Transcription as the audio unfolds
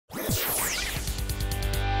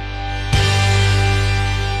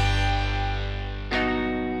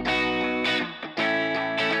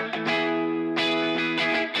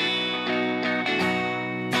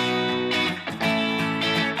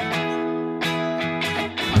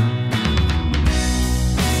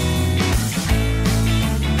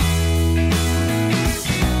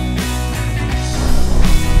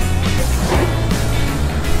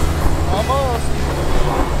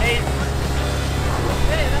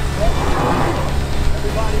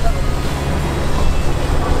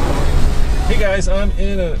Hey guys, I'm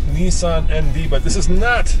in a Nissan NV, but this is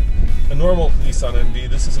not a normal Nissan NV.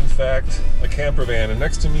 This is in fact a camper van, and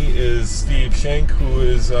next to me is Steve Schenk, who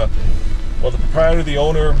is well, the proprietor, the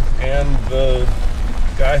owner, and the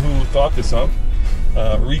guy who thought this up.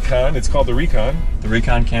 Recon, it's called the Recon. The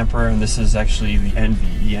Recon camper, and this is actually the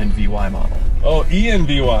ENVY model. Oh,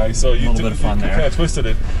 ENVY, so you, a little bit of fun there. kind of twisted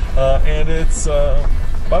it. And it's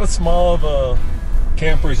about as small of a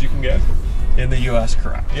camper as you can get. In the US,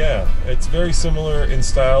 correct. Yeah, it's very similar in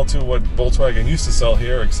style to what Volkswagen used to sell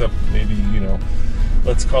here, except maybe, you know,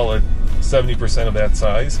 let's call it 70% of that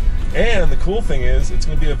size. And the cool thing is, it's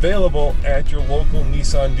going to be available at your local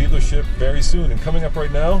Nissan dealership very soon. And coming up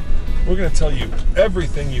right now, we're going to tell you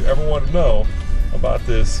everything you ever want to know about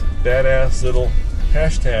this badass little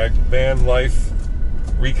hashtag van life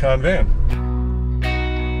Recon van.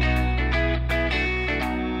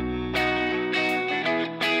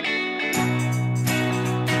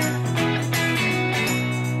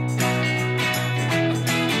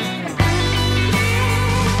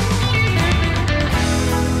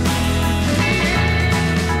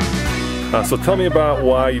 So tell me about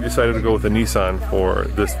why you decided to go with a Nissan for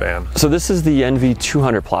this van. So this is the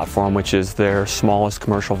NV200 platform, which is their smallest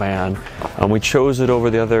commercial van. We chose it over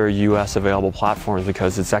the other US available platforms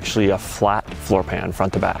because it's actually a flat floor pan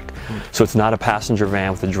front to back. So it's not a passenger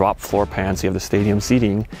van with a drop floor pan, so you have the stadium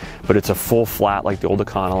seating, but it's a full flat like the old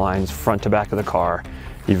Econolines, front to back of the car.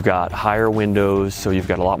 You've got higher windows, so you've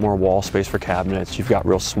got a lot more wall space for cabinets. You've got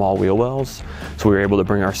real small wheel wells, so we were able to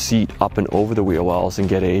bring our seat up and over the wheel wells and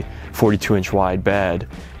get a 42-inch wide bed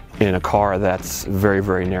in a car that's very,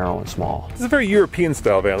 very narrow and small. It's a very European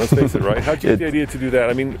style van, let's face it, right? How'd you get the idea to do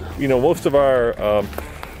that? I mean, you know, most of our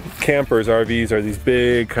campers, RVs, are these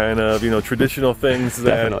big kind of, you know, traditional things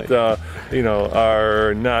that, you know,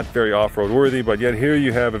 are not very off-road worthy, but yet here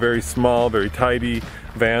you have a very small, very tidy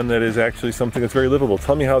van that is actually something that's very livable.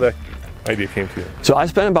 Tell me how that idea came to you. So I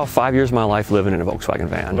spent about 5 years of my life living in a Volkswagen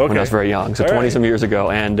van when I was very young, so 20-some years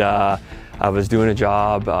ago, and I was doing a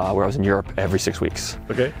job where I was in Europe every 6 weeks,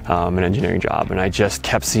 an engineering job, and I just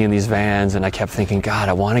kept seeing these vans, and I kept thinking, God,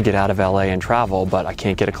 I want to get out of LA and travel, but I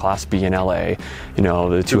can't get a Class B in LA, you know,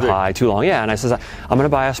 they're too high, too long. Yeah, and I said, I'm going to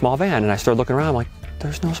buy a small van, and I started looking around, I'm like,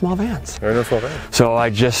 there's no small vans. There are no small vans. So I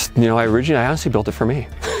just, you know, I honestly built it for me.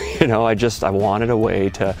 You know, I wanted a way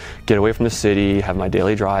to get away from the city, have my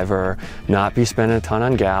daily driver, not be spending a ton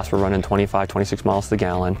on gas. We're running 25, 26 miles to the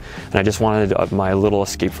gallon. And I just wanted my little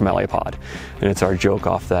escape from LA Pod. And it's our joke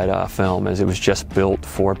off that film, as it was just built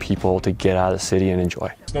for people to get out of the city and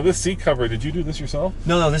enjoy. Now this seat cover, did you do this yourself?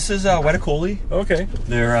 No, this is Wetakoli. Okay.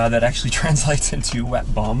 That actually translates into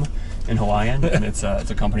wet bum in Hawaiian, and it's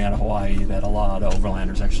a company out of Hawaii that a lot of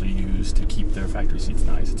overlanders actually use to keep their factory seats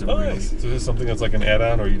nice. It's a really nice. So this is something that's like an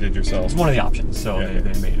add-on, or you did yourself? It's one of the options, so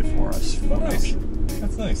they made it for us. Oh, nice.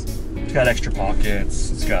 That's nice. It's got extra pockets,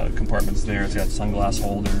 it's got compartments there, it's got sunglass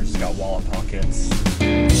holders, it's got wallet pockets.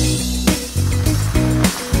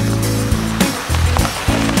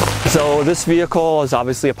 So this vehicle is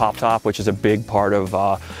obviously a pop top, which is a big part of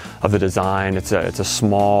the design. It's a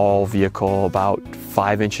small vehicle, about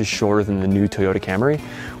 5 inches shorter than the new Toyota Camry,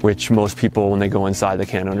 which most people, when they go inside, they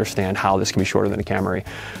can't understand how this can be shorter than a Camry.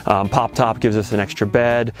 Pop top gives us an extra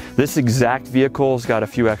bed. This exact vehicle's got a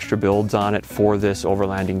few extra builds on it for this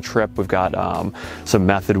overlanding trip. We've got some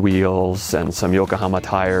Method wheels and some Yokohama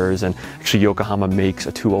tires, and actually Yokohama makes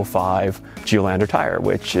a 205 Geolander tire,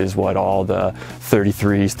 which is what all the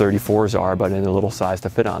 33s, 34s are, but in a little size to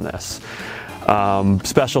fit on this.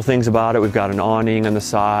 Special things about it, we've got an awning on the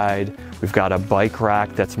side, we've got a bike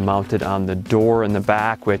rack that's mounted on the door in the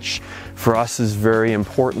back, which for us is very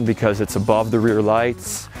important because it's above the rear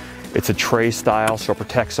lights. It's a tray style, so it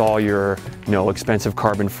protects all your, you know, expensive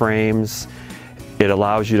carbon frames. It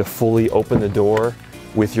allows you to fully open the door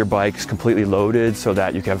with your bikes completely loaded so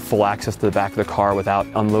that you can have full access to the back of the car without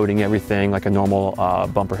unloading everything like a normal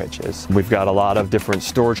bumper hitch is. We've got a lot of different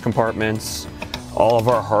storage compartments. All of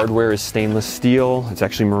our hardware is stainless steel. It's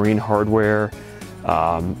actually marine hardware.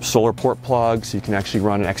 Solar port plugs, so you can actually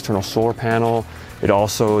run an external solar panel It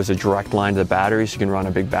also is a direct line to the battery, so you can run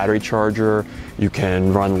a big battery charger. You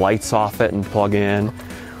can run lights off it and plug in.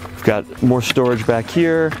 We've got more storage back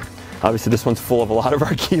here. Obviously this one's full of a lot of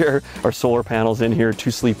our gear. Our solar panels in here, 2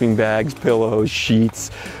 sleeping bags, pillows,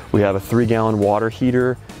 sheets. We have a 3-gallon water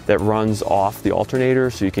heater that runs off the alternator,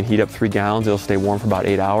 so you can heat up 3 gallons. It'll stay warm for about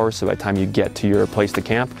 8 hours, so by the time you get to your place to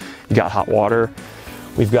camp, you got hot water.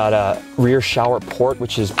 We've got a rear shower port,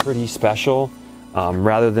 which is pretty special.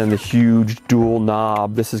 Rather than the huge dual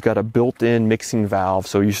knob, this has got a built-in mixing valve,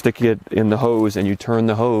 so you stick it in the hose and you turn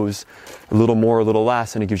the hose a little more, a little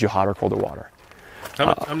less, and it gives you hotter, colder water.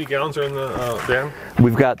 How many gallons are in the van?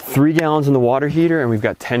 We've got 3 gallons in the water heater, and we've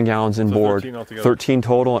got 10 gallons in board. 13 altogether. 13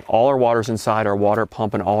 total, and all our water's inside our water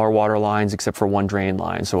pump and all our water lines except for 1 drain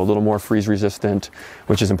line, so a little more freeze resistant,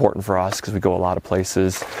 which is important for us because we go a lot of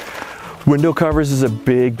places. Window covers is a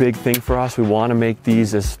big thing for us. We want to make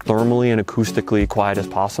these as thermally and acoustically quiet as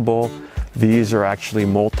possible. These are actually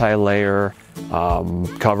multi-layer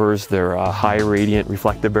covers. They're a high radiant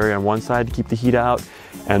reflective barrier on one side to keep the heat out,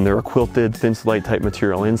 and they're a quilted thin slate type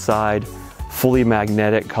material inside, fully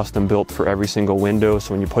magnetic, custom built for every single window.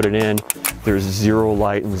 So when you put it in, there's 0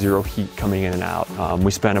 light and 0 heat coming in and out.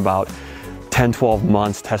 We spent about 10-12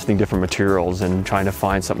 months testing different materials and trying to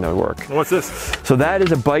find something that would work. What's this? So that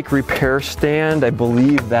is a bike repair stand. I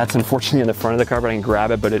believe that's unfortunately in the front of the car, but I can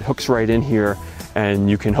grab it, but it hooks right in here and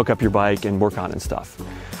you can hook up your bike and work on it and stuff.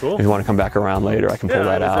 Cool. If you want to come back around later, I can pull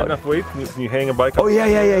that out. Enough weight? Can you hang a bike up? Oh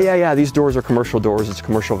yeah. These doors are commercial doors. It's a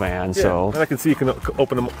commercial van, so. And I can see you can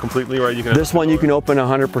open them completely, right? You can. This one you can open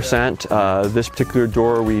 100%. This particular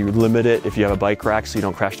door, we limit it if you have a bike rack so you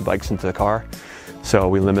don't crash the bikes into the car. So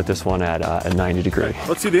we limit this one at 90 degree. Okay.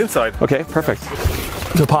 Let's see the inside. Okay, perfect.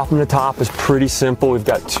 So popping the top is pretty simple. We've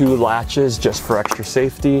got 2 latches just for extra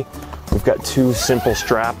safety. We've got 2 simple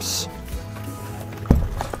straps.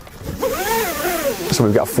 So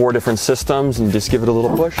we've got 4 different systems, and you just give it a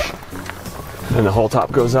little push and the whole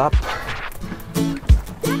top goes up.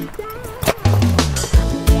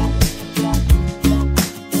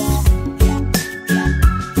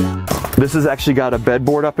 This has actually got a bed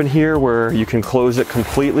board up in here where you can close it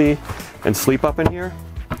completely and sleep up in here,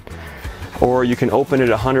 or you can open it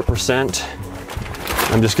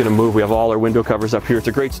 100%. I'm just going to move. We have all our window covers up here. It's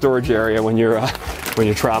a great storage area when you're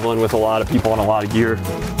traveling with a lot of people and a lot of gear.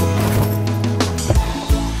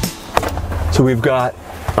 So we've got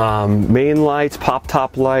main lights, pop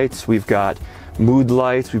top lights, we've got mood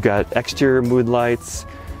lights, we've got exterior mood lights,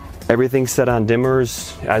 everything's set on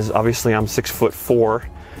dimmers, as obviously I'm 6'4",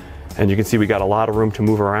 and you can see we got a lot of room to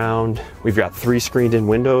move around. We've got 3 screened in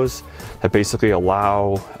windows that basically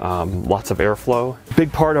allow lots of airflow.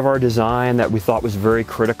 Big part of our design that we thought was very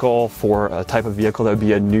critical for a type of vehicle that would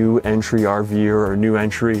be a new entry RV or a new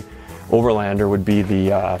entry Overlander would be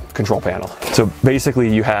the control panel. So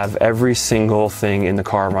basically you have every single thing in the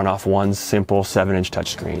car run off one simple 7-inch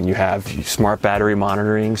touchscreen. You have smart battery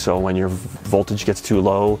monitoring, so when your voltage gets too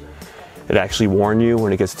low, it actually warns you.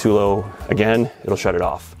 When it gets too low again, it'll shut it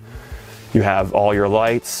off. You have all your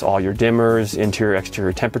lights, all your dimmers, interior,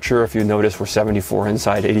 exterior temperature. If you notice, we're 74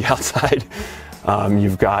 inside, 80 outside.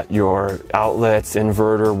 You've got your outlets,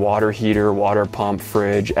 inverter, water heater, water pump,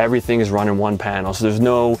 fridge. Everything is run in one panel. So there's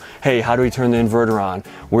no, hey, how do we turn the inverter on?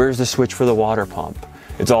 Where's the switch for the water pump?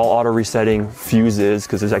 It's all auto resetting fuses,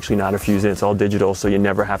 because there's actually not a fuse in it. It's all digital, so you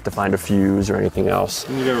never have to find a fuse or anything else.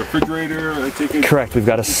 And you got a refrigerator, I take it? Correct. We've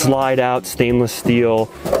got a slide out stainless steel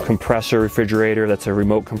compressor refrigerator. That's a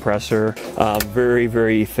remote compressor. Very,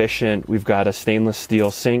 very efficient. We've got a stainless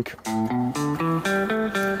steel sink.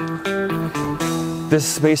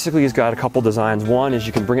 This basically has got a couple designs. One is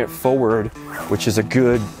you can bring it forward, which is a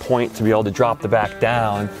good point to be able to drop the back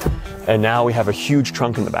down. And now we have a huge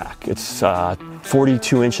trunk in the back. It's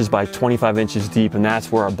 42 inches by 25 inches deep, and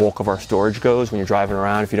that's where our bulk of our storage goes when you're driving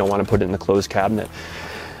around if you don't want to put it in the closed cabinet.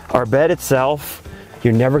 Our bed itself,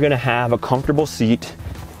 you're never going to have a comfortable seat,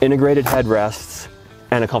 integrated headrests,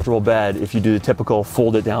 and a comfortable bed if you do the typical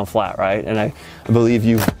fold it down flat, right? And I believe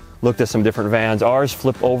you've looked at some different vans. Ours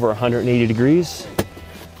flip over 180 degrees.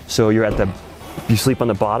 So you sleep on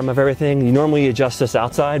the bottom of everything. You normally adjust this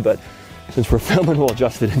outside, but since we're filming, we'll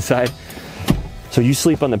adjust it inside. So you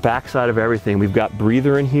sleep on the back side of everything. We've got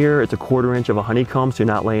breather in here. It's a 1/4 inch of a honeycomb, so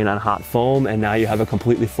you're not laying on hot foam, and now you have a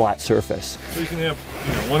completely flat surface. So you can have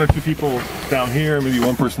 1 or 2 people down here, maybe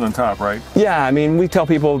 1 person on top, right? Yeah, I mean, we tell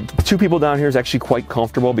people 2 people down here is actually quite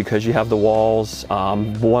comfortable because you have the walls.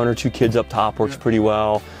 1 or 2 kids up top works pretty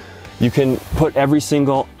well. You can put every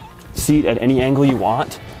single seat at any angle you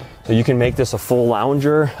want. So you can make this a full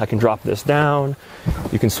lounger. I can drop this down.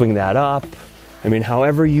 You can swing that up. I mean,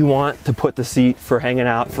 however you want to put the seat for hanging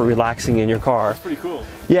out, for relaxing in your car. That's pretty cool.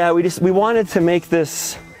 Yeah, we wanted to make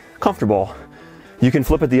this comfortable. You can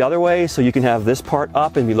flip it the other way, so you can have this part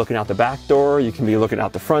up and be looking out the back door. You can be looking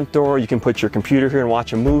out the front door. You can put your computer here and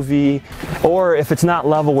watch a movie. Or if it's not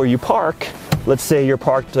level where you park, let's say you're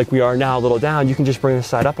parked like we are now, a little down, you can just bring the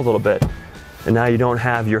side up a little bit. And now you don't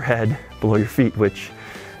have your head below your feet, which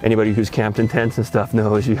anybody who's camped in tents and stuff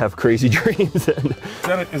knows you have crazy dreams. Is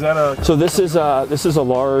that a? So this is a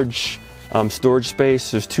large storage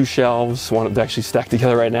space. There's 2 shelves, one actually stacked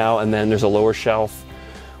together right now, and then there's a lower shelf.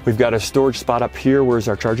 We've got a storage spot up here. Where's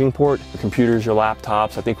our charging port? Your computers, your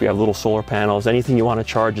laptops. I think we have little solar panels. Anything you want to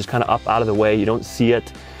charge is kind of up out of the way. You don't see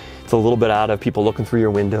it. It's a little bit out of people looking through your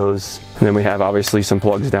windows. And then we have obviously some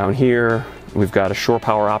plugs down here. We've got a shore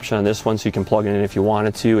power option on this one, so you can plug it in if you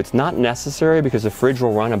wanted to. It's not necessary because the fridge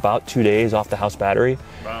will run about 2 days off the house battery.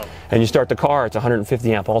 Wow. And you start the car, it's a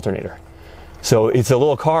 150 amp alternator. So it's a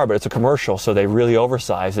little car, but it's a commercial, so they really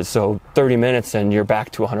oversize it. So 30 minutes and you're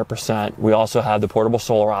back to 100%. We also have the portable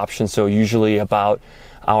solar option, so usually about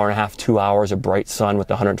hour and a half, 2 hours of bright sun with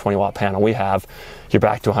the 120 watt panel we have, you're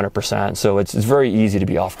back to 100%. So it's very easy to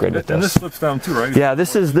be off grid with this. And this flips down too, right? Yeah,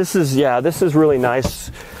 this is really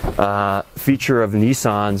nice feature of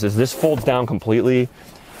Nissans is this folds down completely.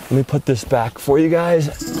 Let me put this back for you guys.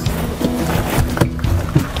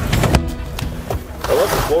 I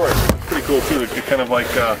love the flooring. It's pretty cool too. They're kind of like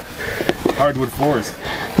hardwood floors.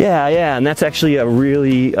 Yeah, and that's actually a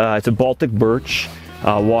really, it's a Baltic birch,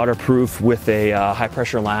 waterproof with a high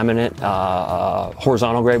pressure laminate,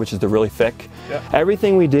 horizontal grade, which is the really thick. Yeah.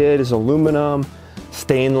 Everything we did is aluminum,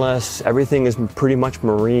 stainless, everything is pretty much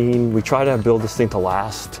marine. We try to build this thing to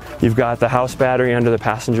last. You've got the house battery under the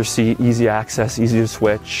passenger seat, easy access, easy to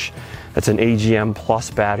switch. That's an AGM Plus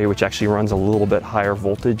battery, which actually runs a little bit higher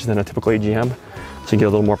voltage than a typical AGM. So you get a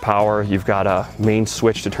little more power. You've got a main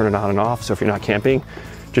switch to turn it on and off. So if you're not camping,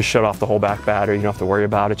 just shut off the whole back battery. You don't have to worry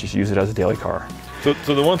about it. Just use it as a daily car.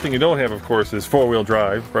 So the one thing you don't have, of course, is four-wheel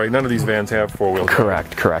drive, right? None of these vans have four-wheel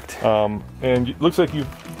drive. Correct. And it looks like you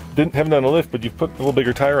haven't done a lift, but you've put a little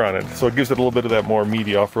bigger tire on it, so it gives it a little bit of that more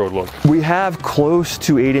meaty off-road look. We have close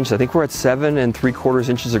to 8 inches. I think we're at 7 3/4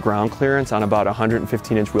 inches of ground clearance on about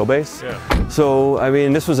 115 inch wheelbase. Yeah. So, I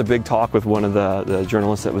mean, this was a big talk with one of the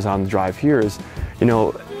journalists that was on the drive here is, you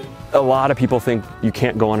know, a lot of people think you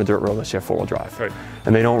can't go on a dirt road unless you have four-wheel drive. Right.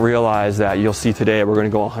 And they don't realize that you'll see today we're going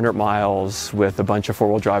to go 100 miles with a bunch of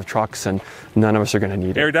four-wheel drive trucks and none of us are going to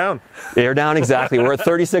need it. Air down. Air down, exactly. We're at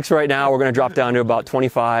 36 right now. We're going to drop down to about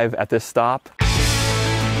 25 at this stop.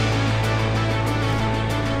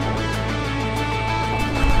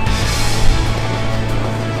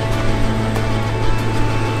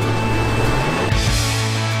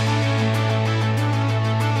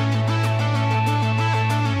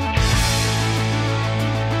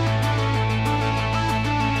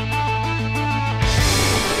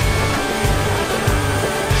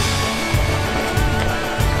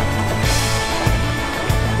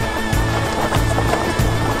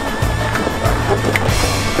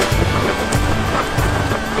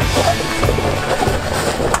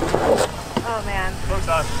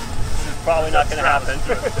 Probably not going to happen.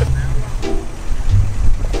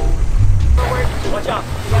 Watch out.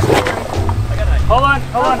 Hold on.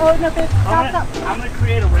 Oh, no, stop. I'm going to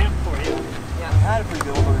create a ramp for you. Yeah. I had a pretty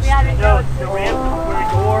good one. Yeah, No, the ramp where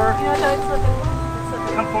the door. You know, so it's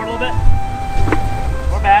slipping. Come forward a little bit.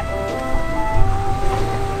 Or back.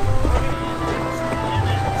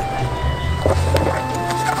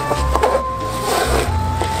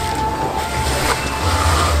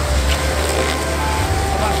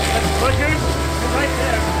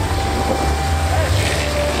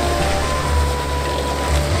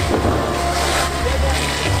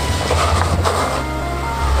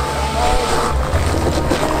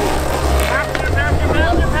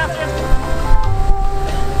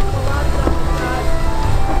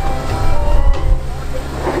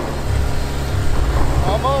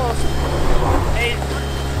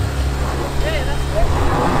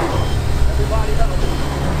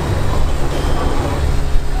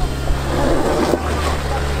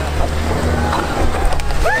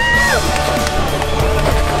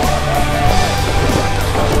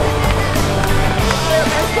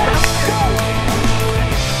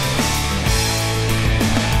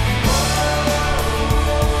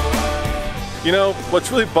 You know,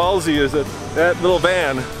 what's really ballsy is that that little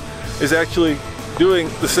van is actually doing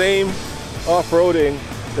the same off-roading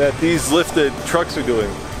that these lifted trucks are doing.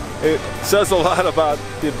 It says a lot about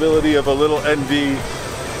the ability of a little NV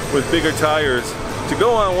with bigger tires to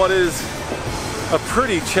go on what is a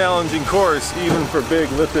pretty challenging course even for big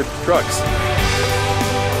lifted trucks.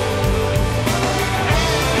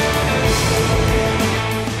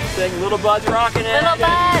 thing. Little Bud's rocking it. Little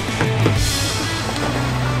Bud.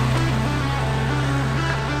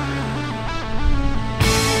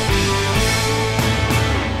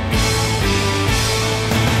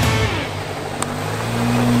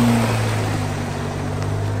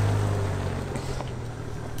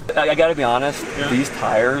 I gotta be honest, these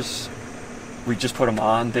tires, we just put them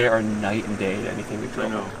on, they are night and day to anything we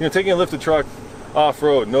drove. You know, taking a lifted truck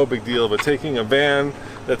off-road, no big deal, but taking a van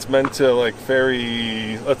that's meant to like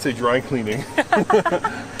ferry, let's say dry cleaning,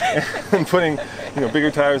 and putting, you know,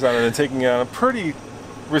 bigger tires on it and taking it on a pretty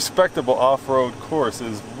respectable off-road course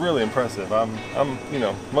is really impressive. I'm you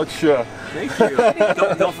know, much Thank you.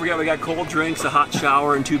 don't forget we got cold drinks, a hot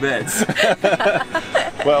shower, and 2 beds.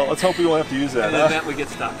 well, let's hope we won't have to use that. In the event we get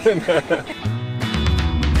stuck.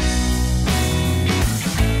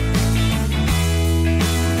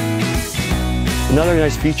 Another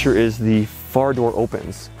nice feature is the far door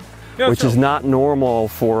opens, which is not normal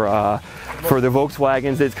for the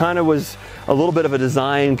Volkswagens. It kind of was a little bit of a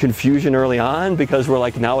design confusion early on because we're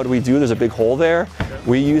like, now what do we do? There's a big hole there.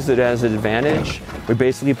 We use it as an advantage. We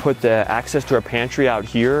basically put the access to our pantry out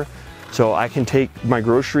here, so I can take my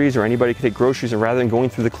groceries, or anybody can take groceries, and rather than going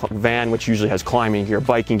through the van, which usually has climbing gear,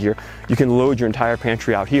 biking gear, you can load your entire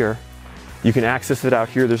pantry out here. You can access it out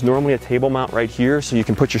here. There's normally a table mount right here, so you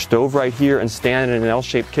can put your stove right here and stand in an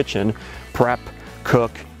L-shaped kitchen, prep,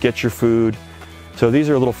 cook, get your food. So these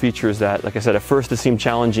are little features that, like I said, at first it seemed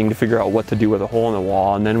challenging to figure out what to do with a hole in the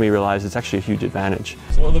wall, and then we realized it's actually a huge advantage.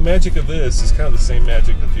 So the magic of this is kind of the same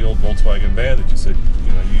magic that the old Volkswagen van that you said,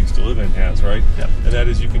 you know, you used to live in has, right? Yep. And that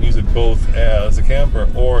is you can use it both as a camper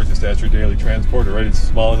or just as your daily transporter, right? It's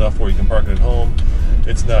small enough where you can park it at home.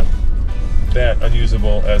 It's not that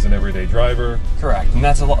unusable as an everyday driver. Correct, and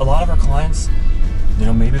that's a lot of our clients, you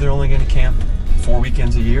know, maybe they're only going to camp 4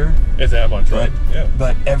 weekends a year. If that much, right? Yeah.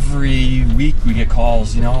 But every week we get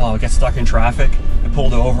calls, you know, I'll get stuck in traffic. I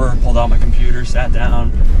pulled over, pulled out my computer, sat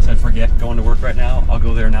down, said, forget going to work right now. I'll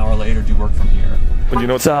go there an hour later, do work from here. But you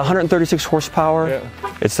know, it's 136 horsepower.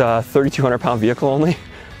 Yeah. It's a 3,200 pound vehicle only.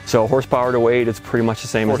 So horsepower to weight, it's pretty much the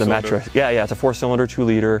same as the Metro. Yeah, it's a 4-cylinder,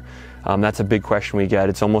 2-liter. That's a big question we get.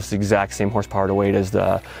 It's almost the exact same horsepower to weight as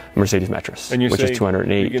the Mercedes Metris, and which is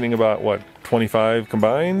 208. You're getting about, what, 25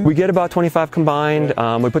 combined? We get about 25 combined.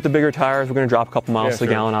 Yeah. We put the bigger tires. We're going to drop a couple miles to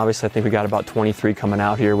the gallon. Obviously, I think we got about 23 coming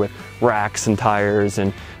out here with racks and tires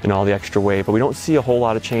and all the extra weight. But we don't see a whole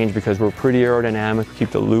lot of change because we're pretty aerodynamic. We keep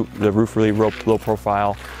the roof really low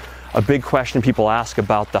profile. A big question people ask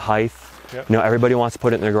about the height. Yep. You know, everybody wants to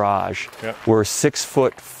put it in their garage. Yep. We're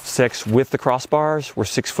 6'6" with the crossbars. We're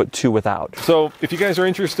 6'2" without. So if you guys are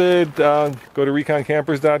interested, go to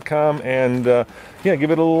reconcampers.com and yeah,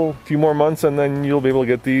 give it a few more months, and then you'll be able to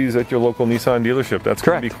get these at your local Nissan dealership. That's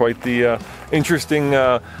going to be quite the interesting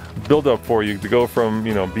build-up for you to go from,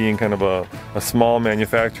 you know, being kind of a small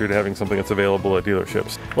manufacturer to having something that's available at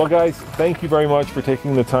dealerships. Well, guys, thank you very much for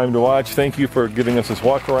taking the time to watch. Thank you for giving us this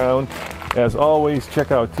walk around. As always, check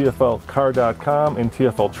out tflcar.com and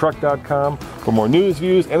tfltruck.com for more news,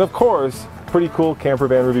 views, and of course, pretty cool camper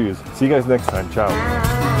van reviews. See you guys next time. Ciao.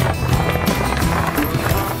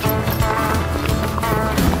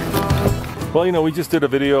 Well, you know, we just did a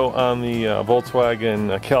video on the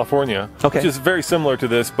Volkswagen California, which is very similar to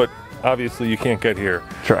this, but obviously you can't get here.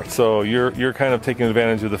 Correct. So you're kind of taking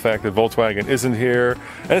advantage of the fact that Volkswagen isn't here,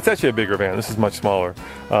 and it's actually a bigger van. This is much smaller.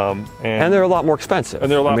 And they're a lot more expensive.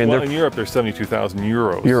 And they're a lot more. In Europe, they're 72,000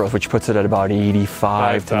 euros. Euros, which puts it at about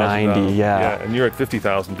 85 to 90. Yeah, and you're at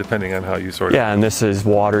 50,000 depending on how you sort it. Yeah, and this is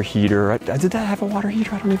water heater. Did that have a water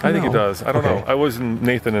heater? I don't even know. I think it does. I don't know.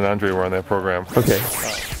 Nathan and Andre were on that program. Okay.